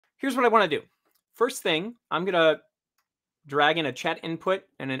here's what I want to do. First thing, I'm going to drag in a chat input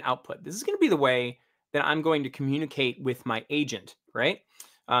and an output. This is going to be the way that I'm going to communicate with my agent, right?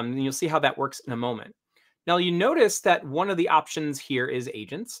 And you'll see how that works in a moment. Now you notice that one of the options here is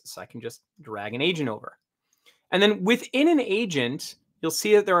agents. So I can just drag an agent over. And then within an agent, you'll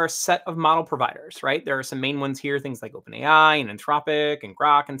see that there are a set of model providers, right? There are some main ones here, things like OpenAI and Anthropic and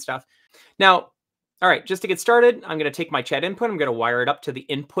Grok and stuff. Now, all right, just to get started, I'm going to take my chat input. I'm going to wire it up to the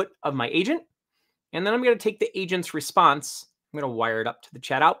input of my agent. And then I'm going to take the agent's response. I'm going to wire it up to the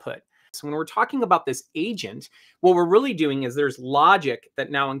chat output. So when we're talking about this agent, what we're really doing is there's logic that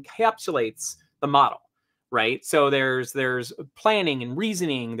now encapsulates the model, right? So there's planning and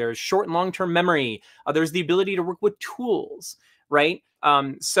reasoning. There's short and long-term memory. There's the ability to work with tools, right?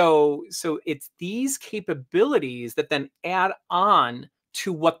 So it's these capabilities that then add on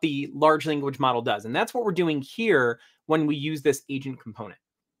to what the large language model does. And that's what we're doing here when we use this agent component.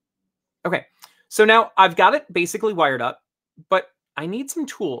 Okay, so now I've got it basically wired up, but I need some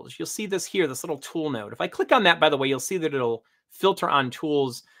tools. You'll see this here, this little tool node. If I click on that, by the way, you'll see that it'll filter on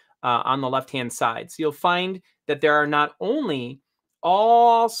tools on the left-hand side. So you'll find that there are not only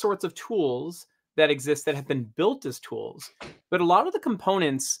all sorts of tools that exist that have been built as tools, but a lot of the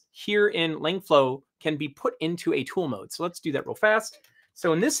components here in Langflow can be put into a tool mode. So let's do that real fast.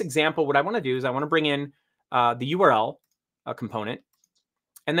 So in this example, what I want to do is I want to bring in the URL component,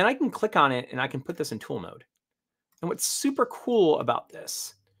 and then I can click on it and I can put this in tool mode. And what's super cool about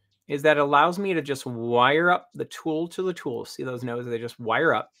this is that it allows me to just wire up the tool to the tool. See those nodes? They just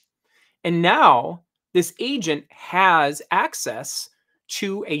wire up. And now this agent has access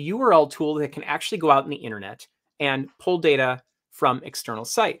to a URL tool that can actually go out in the internet and pull data from external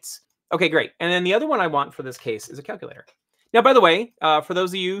sites. Okay, great. And then the other one I want for this case is a calculator. Now, by the way, for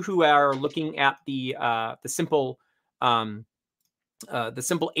those of you who are looking at the simple agent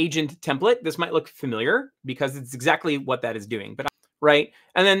template, this might look familiar because it's exactly what that is doing, but right.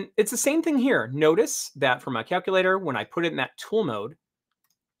 And then it's the same thing here. Notice that for my calculator, when I put it in that tool mode,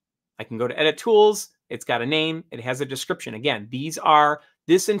 I can go to edit tools. It's got a name. It has a description. Again,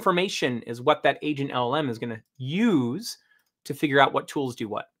 this information is what that agent LLM is going to use to figure out what tools do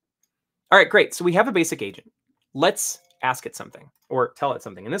what. All right, great. So we have a basic agent. Let's ask it something or tell it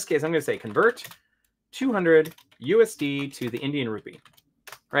something. In this case, I'm going to say convert 200 USD to the Indian rupee,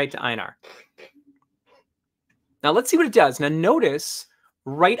 right, to INR. Now let's see what it does. Now notice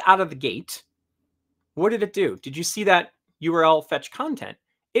right out of the gate, what did it do? Did you see that URL fetch content?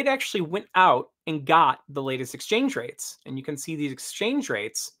 It actually went out and got the latest exchange rates. And you can see these exchange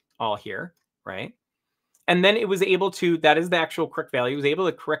rates all here, right? And then it was able to, that is the actual correct value, it was able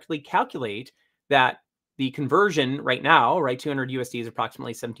to correctly calculate that the conversion right now, right, 200 USD is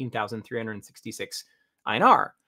approximately 17,366 INR.